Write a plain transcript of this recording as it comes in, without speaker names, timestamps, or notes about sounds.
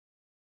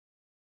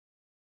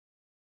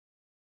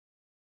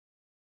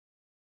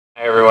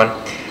Hi everyone.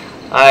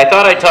 I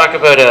thought I'd talk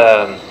about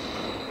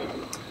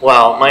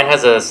well, mine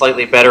has a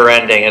slightly better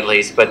ending at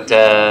least, but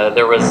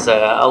there was,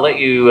 I'll let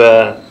you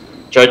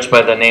judge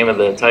by the name of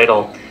the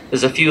title.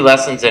 There's a few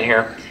lessons in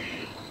here.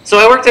 So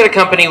I worked at a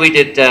company, we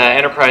did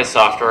enterprise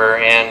software,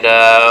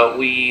 and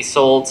we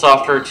sold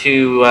software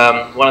to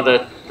one of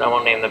the, I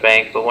won't name the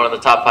bank, but one of the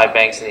top 5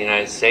 banks in the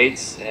United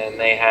States, and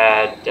they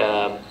had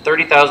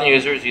 30,000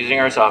 users using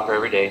our software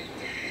every day.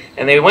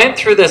 And they went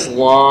through this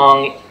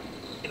long,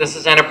 this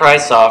is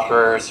enterprise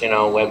software, so,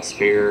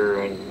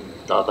 WebSphere and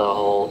the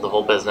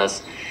whole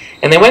business.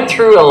 And they went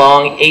through a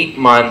long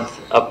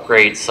 8-month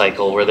upgrade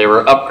cycle where they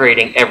were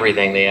upgrading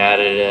everything. They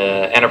added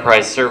an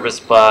enterprise service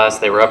bus,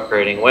 they were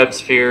upgrading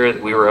WebSphere,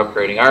 we were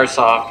upgrading our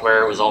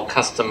software. It was all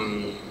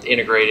custom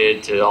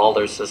integrated to all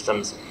their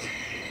systems.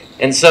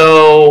 And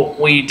so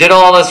we did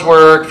all this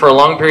work for a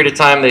long period of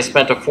time. They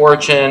spent a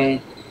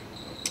fortune.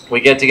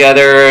 We get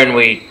together and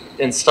we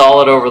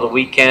install it over the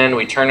weekend.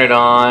 We turn it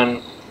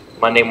on.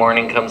 Monday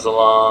morning comes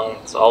along.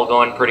 It's all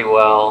going pretty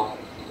well.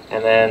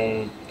 And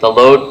then the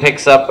load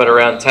picks up at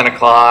around 10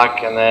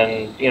 o'clock. And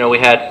then, we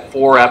had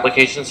 4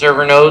 application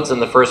server nodes,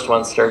 and the first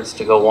one starts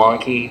to go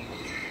wonky.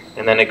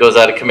 And then it goes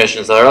out of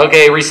commission. So they're,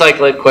 okay,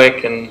 recycle it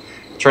quick and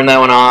turn that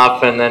one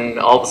off. And then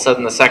all of a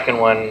sudden the second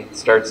one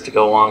starts to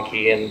go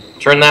wonky and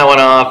turn that one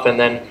off. And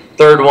then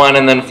third one,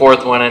 and then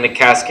fourth one, and it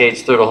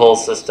cascades through the whole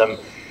system.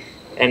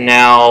 And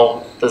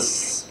now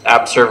this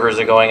app servers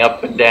are going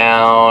up and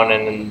down,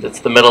 and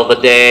it's the middle of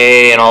the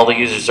day, and all the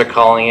users are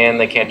calling in.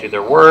 They can't do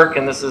their work,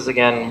 and this is,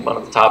 again, one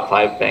of the top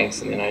 5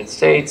 banks in the United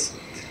States,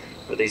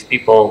 where these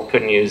people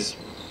couldn't use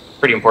a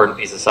pretty important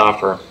piece of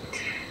software.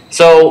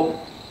 So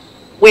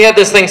we had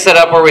this thing set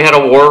up where we had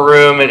a war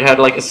room. It had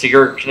like a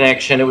secure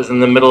connection. It was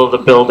in the middle of the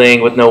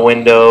building with no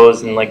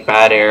windows and like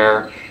bad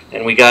air.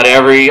 And we got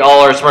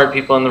all our smart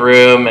people in the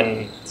room,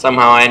 and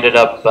somehow I ended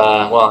up,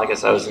 well, I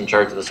guess I was in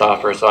charge of the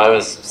software, so I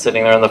was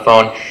sitting there on the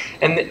phone.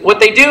 And what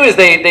they do is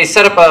they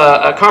set up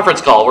a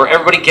conference call where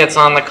everybody gets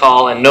on the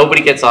call and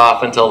nobody gets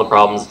off until the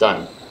problem's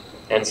done.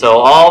 And so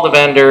all the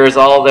vendors,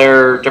 all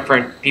their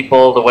different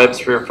people, the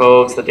WebSphere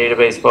folks, the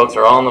database folks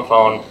are all on the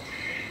phone.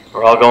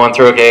 We're all going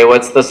through, okay,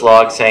 what's this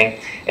log saying?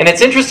 And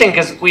it's interesting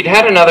because we'd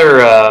had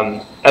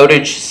another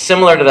outage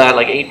similar to that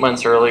like 8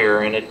 months earlier,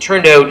 and it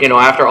turned out,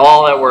 after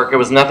all that work, it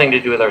was nothing to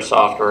do with our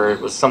software. It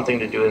was something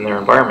to do in their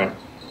environment.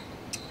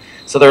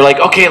 So they're like,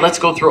 okay, let's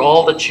go through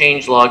all the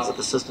change logs of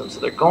the system. So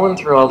they're going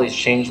through all these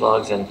change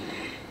logs, and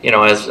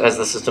as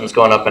the system's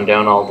going up and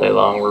down all day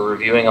long, we're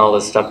reviewing all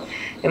this stuff.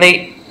 And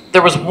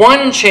there was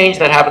one change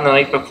that happened the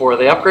night before.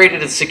 They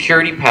upgraded a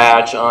security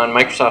patch on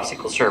Microsoft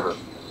SQL Server.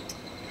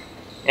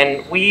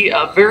 And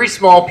a very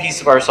small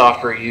piece of our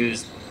software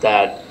used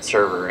that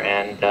server,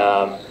 and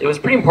it was a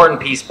pretty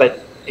important piece,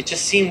 but it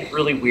just seemed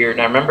really weird.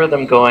 And I remember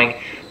them going,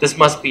 this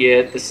must be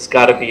it, this has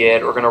got to be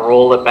it, we're going to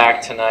roll it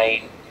back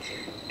tonight.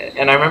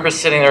 And I remember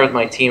sitting there with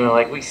my team and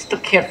like, we still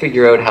can't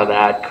figure out how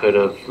that could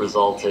have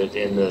resulted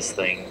in this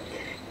thing.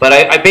 But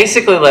I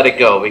basically let it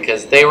go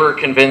because they were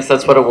convinced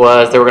that's what it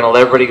was. They were going to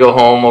let everybody go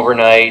home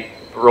overnight,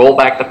 roll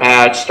back the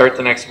patch, start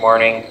the next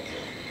morning.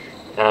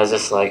 And I was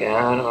just like,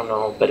 I don't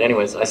know. But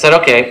anyways, I said,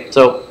 okay,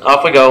 so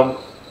off we go.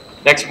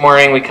 Next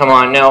morning we come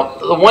on. Now,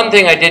 the one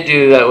thing I did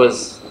do that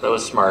was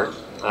smart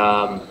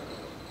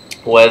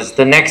was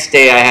the next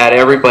day I had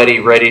everybody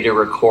ready to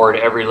record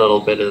every little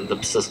bit of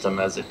the system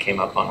as it came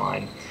up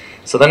online.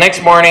 So the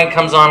next morning it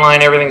comes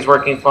online, everything's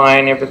working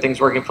fine,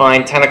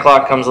 10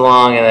 o'clock comes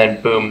along, and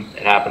then boom,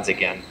 it happens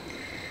again.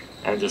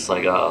 And I'm just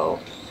like, oh.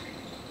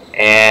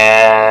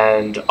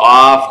 And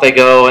off they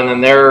go, and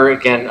then they're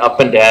again up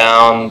and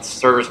down, the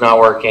server's not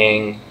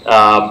working.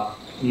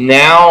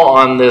 Now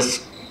on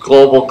this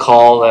global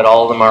call that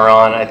all of them are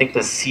on, I think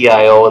the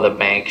CIO of the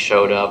bank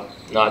showed up,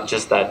 not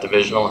just that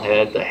divisional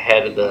head, the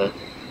head of the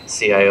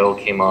CIO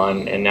came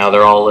on, and now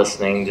they're all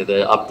listening to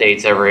the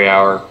updates every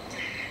hour.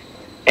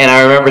 And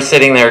I remember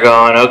sitting there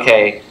going,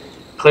 okay,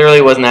 clearly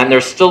it wasn't that, and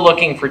they're still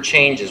looking for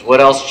changes.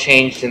 What else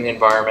changed in the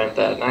environment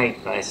that night?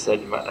 And I said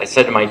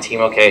to my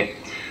team, okay,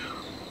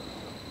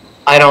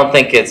 I don't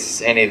think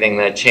it's anything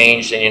that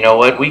changed, and you know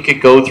what? We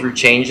could go through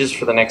changes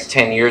for the next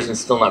 10 years and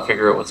still not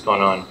figure out what's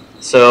going on.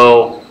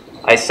 So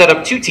I set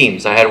up 2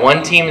 teams. I had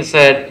one team that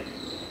said,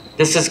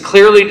 this is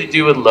clearly to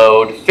do with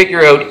load.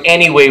 Figure out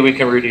any way we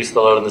can reduce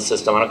the load in the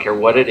system. I don't care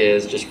what it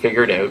is, just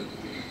figure it out.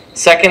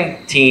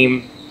 Second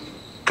team,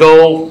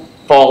 go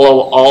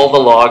follow all the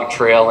log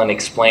trail and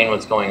explain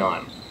what's going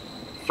on.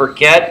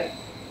 Forget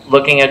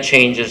looking at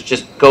changes,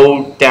 just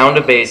go down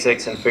to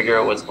basics and figure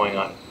out what's going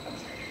on.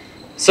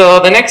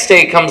 So the next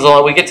day comes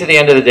along, we get to the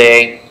end of the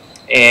day,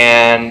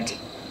 and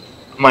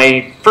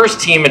my first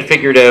team had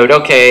figured out,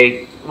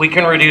 okay, we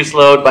can reduce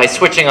load by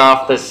switching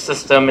off the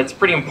system. It's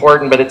pretty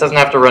important, but it doesn't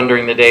have to run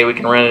during the day. We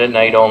can run it at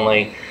night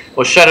only.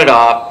 We'll shut it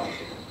off.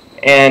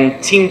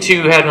 And team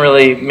 2 hadn't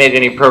really made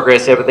any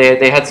progress yet, but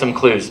they had some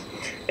clues.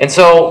 And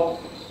so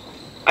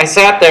I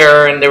sat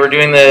there, and they were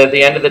doing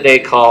the end of the day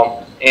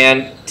call,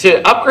 And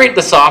to upgrade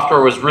the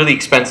software was really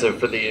expensive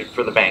for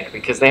the bank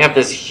because they have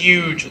this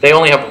huge, they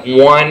only have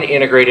one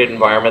integrated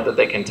environment that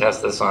they can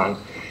test this on.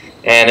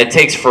 And it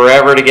takes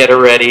forever to get it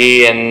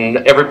ready, and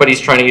everybody's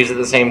trying to use it at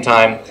the same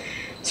time.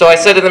 So I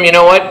said to them, you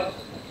know what?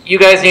 You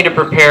guys need to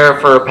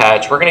prepare for a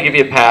patch. We're going to give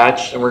you a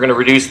patch, and we're going to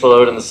reduce the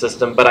load in the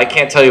system, but I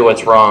can't tell you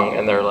what's wrong.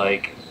 And they're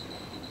like,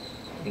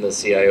 and the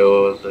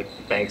CIO of the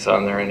bank's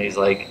on there, and he's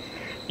like,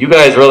 you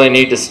guys really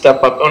need to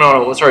step up. Oh,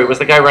 no, sorry, it was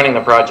the guy running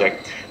the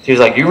project. So he's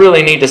like, you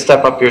really need to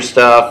step up your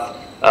stuff.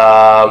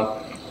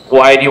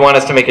 Why do you want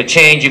us to make a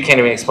change? You can't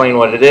even explain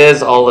what it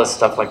is, all this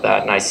stuff like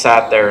that. And I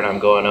sat there, and I'm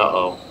going,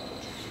 uh-oh.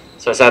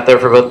 So I sat there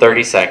for about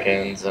 30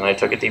 seconds, and I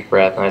took a deep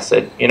breath, and I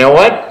said, you know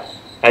what?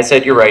 I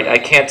said, you're right. I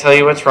can't tell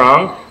you what's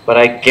wrong, but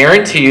I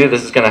guarantee you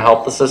this is going to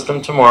help the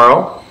system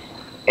tomorrow,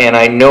 and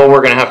I know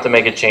we're going to have to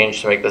make a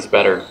change to make this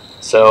better.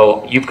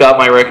 So you've got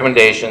my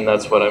recommendation.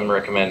 That's what I'm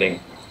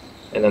recommending.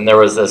 And then there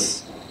was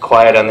this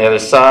quiet on the other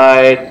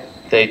side.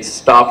 They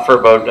stopped for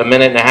about a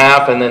minute and a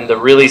half, and then the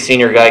really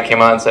senior guy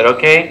came on and said,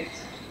 okay,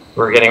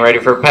 we're getting ready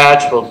for a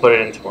patch. We'll put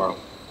it in tomorrow.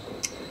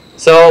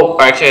 So,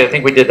 actually, I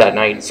think we did that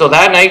night. So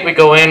that night we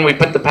go in, we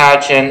put the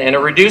patch in, and it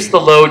reduced the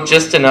load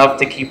just enough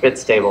to keep it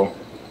stable.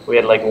 We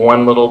had like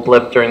one little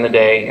blip during the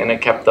day, and it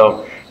kept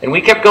though. And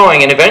we kept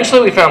going, and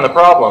eventually we found the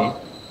problem.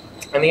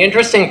 And the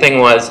interesting thing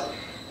was,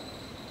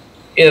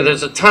 you know,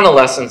 there's a ton of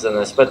lessons in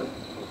this, but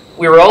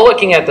we were all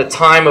looking at the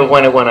time of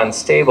when it went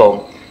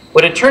unstable.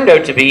 What it turned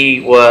out to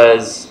be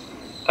was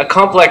a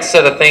complex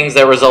set of things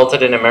that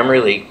resulted in a memory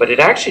leak, but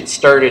it actually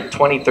started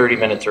 20, 30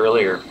 minutes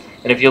earlier.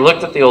 And if you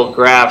looked at the old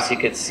graphs, you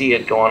could see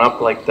it going up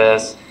like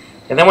this.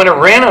 And then when it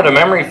ran out of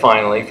memory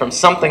finally from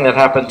something that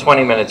happened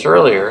 20 minutes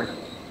earlier,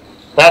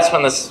 that's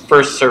when this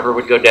first server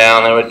would go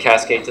down, and it would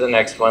cascade to the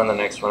next one, and the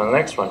next one, and the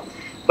next one.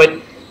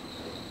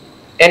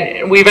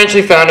 And we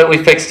eventually found it, we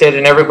fixed it,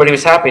 and everybody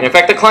was happy. And in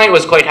fact, the client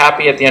was quite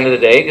happy at the end of the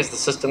day because the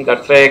system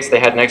got fixed, they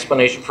had an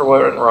explanation for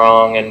what went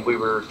wrong, and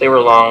they were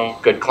a long,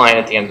 good client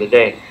at the end of the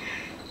day.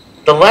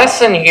 The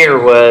lesson here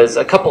was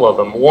a couple of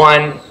them.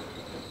 One,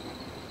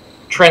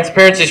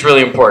 transparency is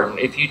really important.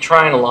 If you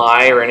try and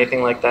lie or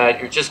anything like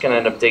that, you're just going to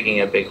end up digging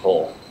a big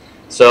hole.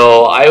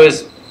 So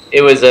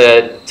it was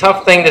a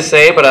tough thing to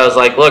say, but I was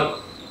like,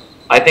 look,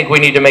 I think we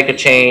need to make a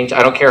change.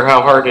 I don't care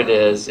how hard it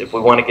is. If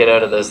we want to get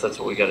out of this, that's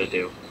what we got to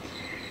do.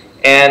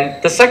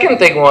 And the second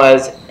thing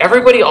was,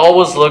 everybody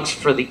always looks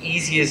for the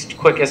easiest,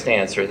 quickest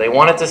answer. They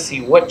wanted to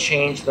see what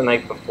changed the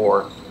night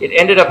before. It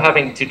ended up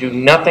having to do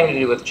nothing to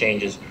do with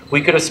changes.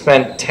 We could have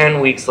spent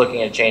 10 weeks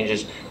looking at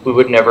changes. We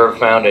would never have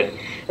found it.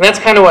 And that's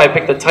kind of why I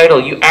picked the title.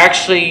 You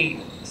actually,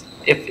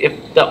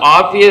 if the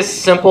obvious,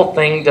 simple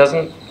thing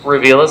doesn't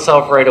reveal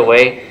itself right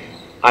away,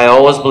 I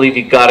always believe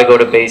you've got to go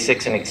to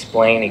basics and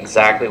explain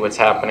exactly what's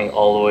happening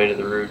all the way to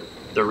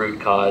the root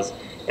cause.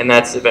 And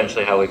that's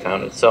eventually how we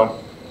found it. So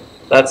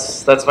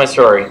that's my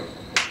story.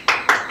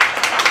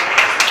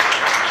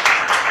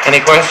 Any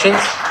questions?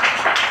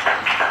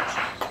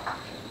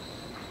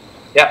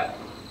 Yeah.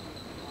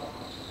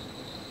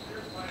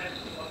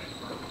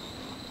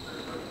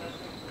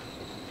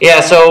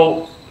 Yeah,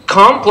 so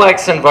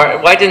complex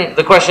environment,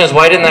 the question is,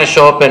 why didn't that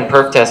show up in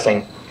perf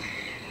testing?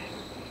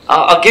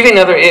 I'll give you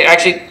another,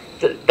 actually,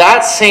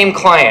 that same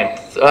client,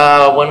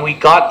 when we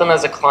got them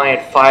as a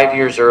client 5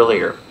 years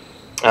earlier,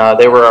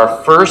 they were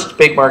our first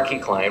big marquee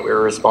client. We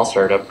were a small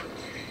startup.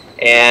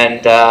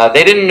 And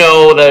they didn't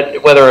know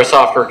that whether our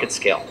software could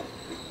scale.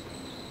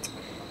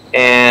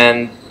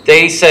 And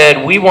they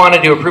said, we want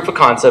to do a proof of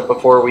concept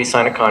before we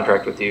sign a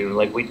contract with you.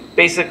 Like, we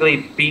basically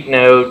beaten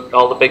out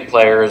all the big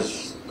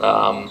players.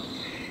 And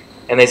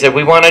they said,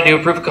 we want to do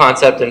a proof of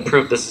concept and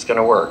prove this is going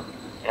to work.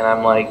 And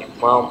I'm like,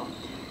 well,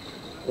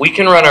 we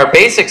can run our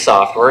basic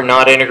software,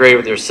 not integrate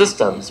with your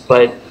systems,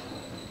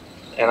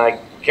 and I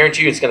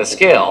guarantee you it's going to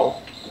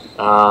scale.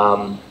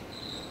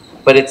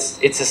 But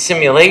it's a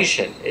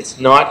simulation. It's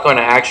not going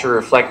to actually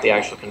reflect the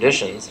actual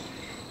conditions.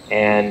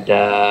 And,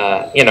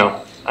 you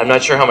know, I'm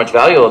not sure how much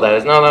value that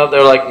is. No,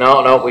 they're like,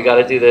 no, we got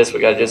to do this, we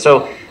got to do this.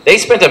 So they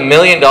spent $1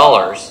 million,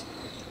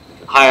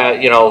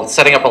 you know,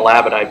 setting up a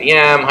lab at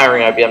IBM,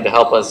 hiring IBM to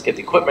help us get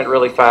the equipment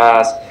really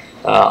fast,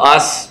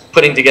 us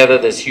putting together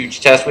this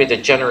huge test. We had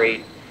to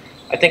generate,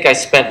 I think I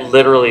spent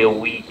literally a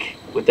week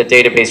with the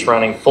database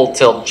running full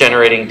tilt,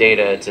 generating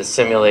data to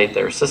simulate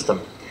their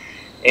system.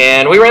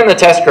 And we ran the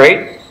test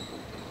great.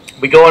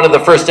 We go into the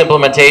first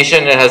implementation,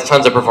 and it has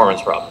tons of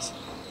performance problems.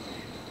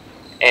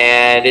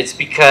 And it's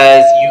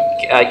because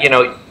you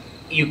know,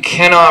 you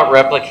cannot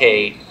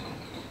replicate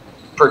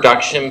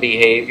production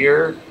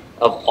behavior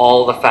of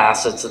all the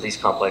facets of these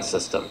complex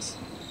systems.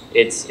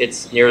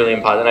 It's nearly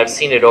impossible. And I've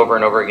seen it over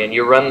and over again.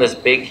 You run this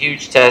big,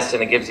 huge test,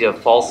 and it gives you a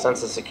false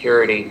sense of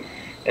security,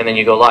 and then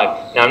you go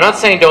live. Now, I'm not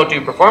saying don't do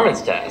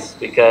performance tests,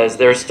 because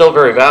they're still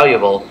very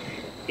valuable.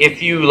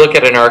 If you look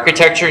at an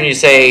architecture and you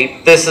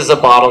say, this is a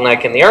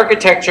bottleneck in the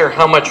architecture,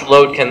 how much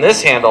load can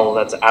this handle?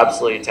 That's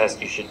absolutely a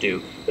test you should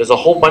do. There's a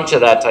whole bunch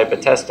of that type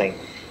of testing.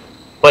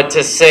 But to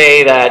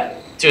assume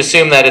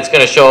that it's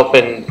going to show up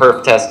in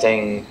perf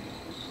testing,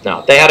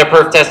 No, they had a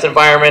perf test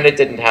environment. It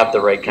didn't have the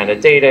right kind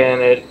of data in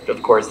it,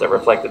 of course, that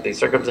reflected these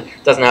circumstances.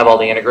 It doesn't have all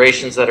the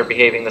integrations that are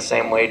behaving the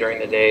same way during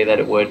the day that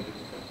it would,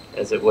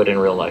 as it would in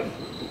real life.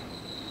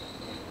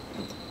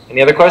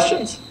 Any other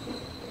questions?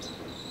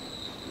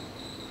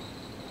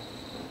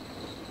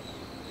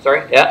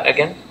 Sorry, yeah,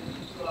 again?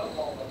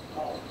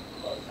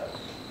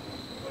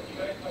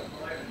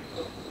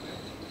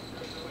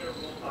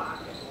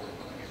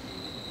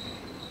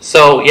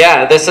 So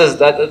yeah, this is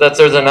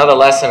there's another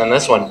lesson in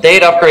this one. They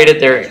had upgraded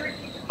their.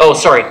 Oh,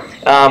 sorry.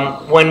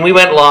 When we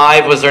went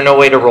live, was there no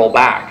way to roll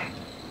back?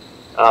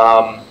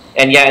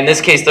 And yeah, in this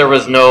case, there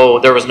was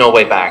no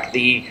way back.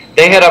 They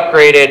had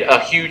upgraded a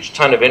huge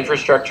ton of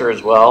infrastructure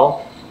as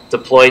well,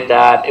 deployed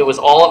that. It was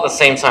all at the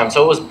same time,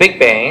 so it was big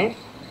bang,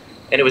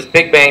 and it was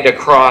big banged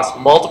across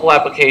multiple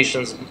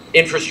applications,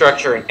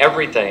 infrastructure, and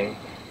everything.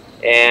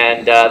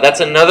 And that's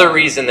another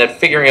reason that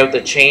figuring out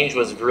the change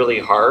was really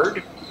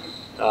hard.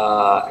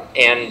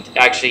 And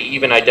actually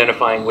even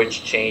identifying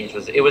which change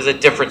it was a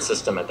different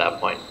system at that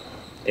point.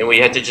 And we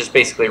had to just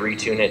basically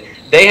retune it.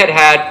 They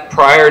had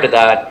prior to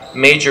that,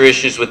 major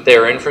issues with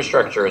their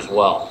infrastructure as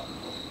well,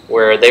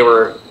 where they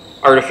were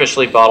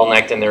artificially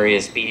bottlenecked in their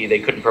ESB. They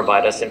couldn't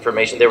provide us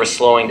information. They were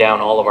slowing down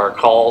all of our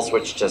calls,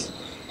 which gives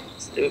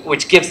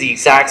the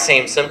exact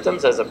same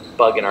symptoms as a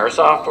bug in our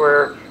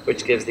software,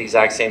 which gives the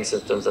exact same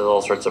symptoms as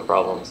all sorts of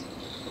problems.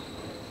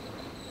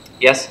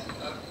 Yes?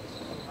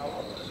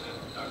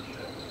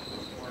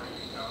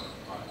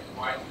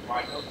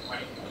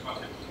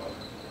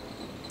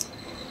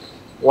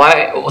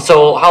 Why?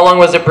 So how long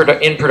was it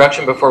in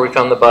production before we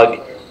found the bug?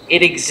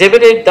 It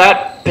exhibited,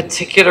 that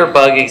particular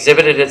bug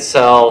exhibited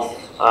itself,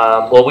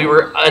 well, we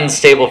were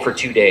unstable for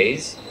 2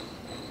 days.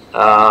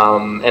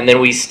 And then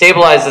we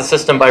stabilized the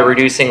system by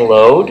reducing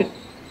load.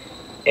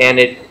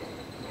 And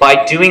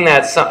by doing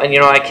that, and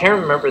I can't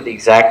remember the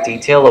exact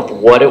detail of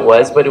what it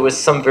was, but it was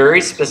some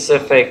very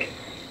specific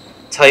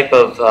type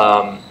of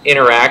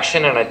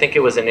interaction, and I think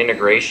it was an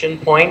integration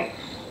point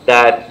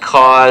that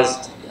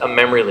caused a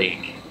memory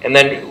leak. And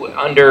then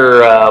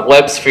under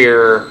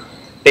WebSphere,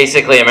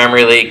 basically a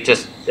memory leak,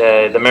 just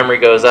the memory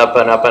goes up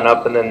and up and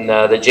up, and then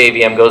the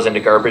JVM goes into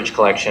garbage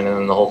collection, and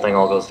then the whole thing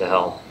all goes to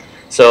hell.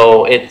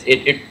 So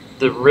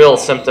the real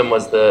symptom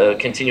was the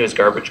continuous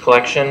garbage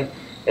collection,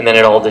 and then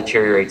it all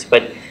deteriorates.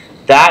 But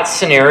that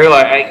scenario,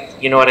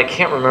 you know what, I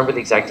can't remember the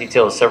exact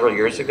details several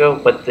years ago,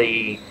 but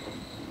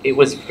it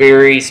was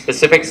very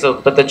specific.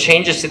 But the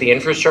changes to the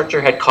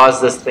infrastructure had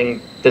caused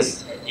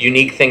this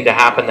unique thing to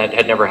happen that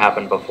had never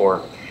happened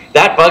before.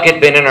 That bug had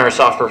been in our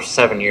software for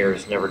 7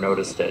 years, never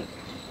noticed it,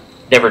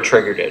 never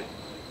triggered it.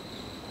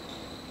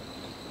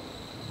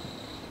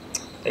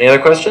 Any other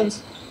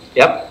questions?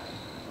 Yep.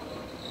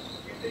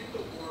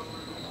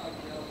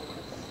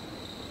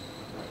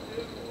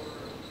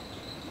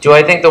 Do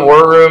I think the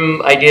war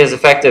room idea is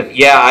effective?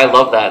 Yeah, I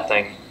love that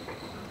thing.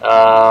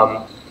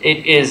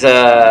 It is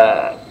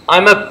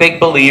I'm a big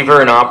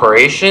believer in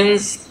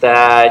operations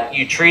that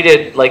you treat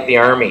it like the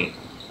army.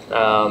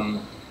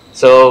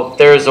 So if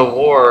there's a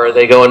war,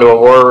 they go into a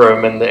war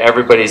room and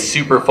everybody's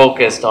super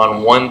focused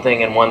on one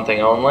thing and one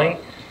thing only.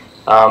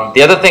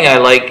 The other thing I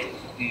like,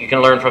 you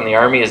can learn from the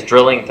army, is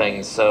drilling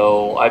things.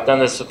 So I've done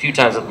this a few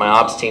times with my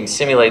ops team,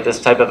 simulate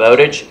this type of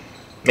outage,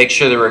 make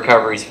sure the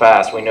recovery's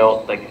fast. We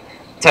know, like,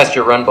 test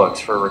your run books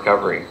for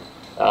recovery.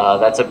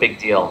 That's a big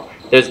deal.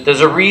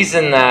 There's a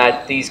reason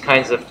that these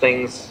kinds of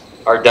things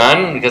are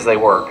done, because they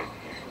work.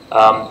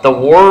 The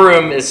war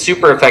room is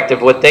super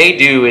effective. What they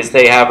do is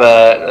they have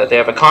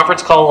a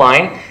conference call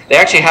line. They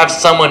actually have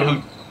someone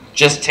who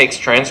just takes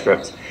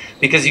transcripts,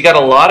 because you got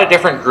a lot of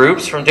different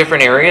groups from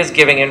different areas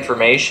giving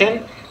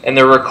information, and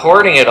they're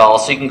recording it all,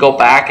 so you can go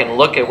back and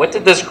look at what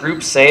did this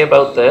group say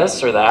about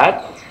this or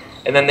that.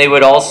 And then they'd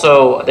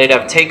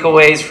have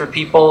takeaways for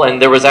people, and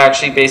there was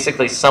actually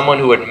basically someone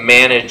who would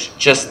manage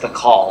just the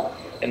call,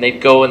 and they'd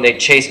go and they'd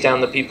chase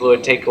down the people who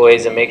had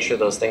takeaways and make sure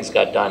those things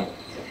got done.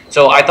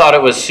 So I thought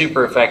it was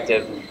super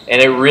effective,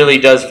 and it really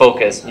does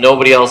focus.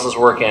 Nobody else is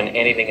working on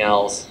anything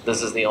else.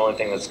 This is the only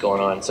thing that's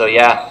going on. So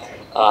yeah,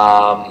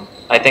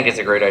 I think it's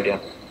a great idea.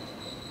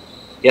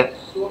 Yeah?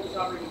 So what was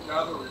happening in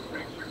Java? Were it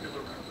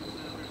circular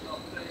references or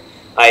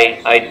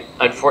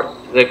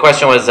something? The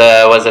question was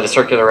it a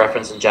circular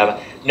reference in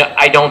Java? No,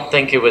 I don't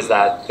think it was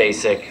that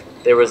basic.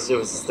 There was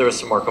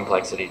some more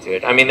complexity to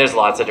it. I mean, there's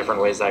lots of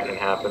different ways that can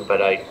happen,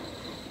 but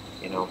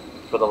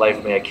for the life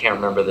of me, I can't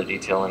remember the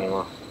detail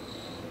anymore.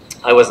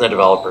 I wasn't a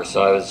developer,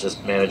 so I was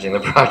just managing the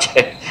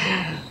project.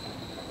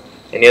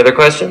 Any other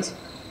questions?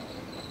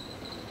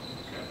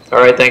 All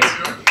right, thanks.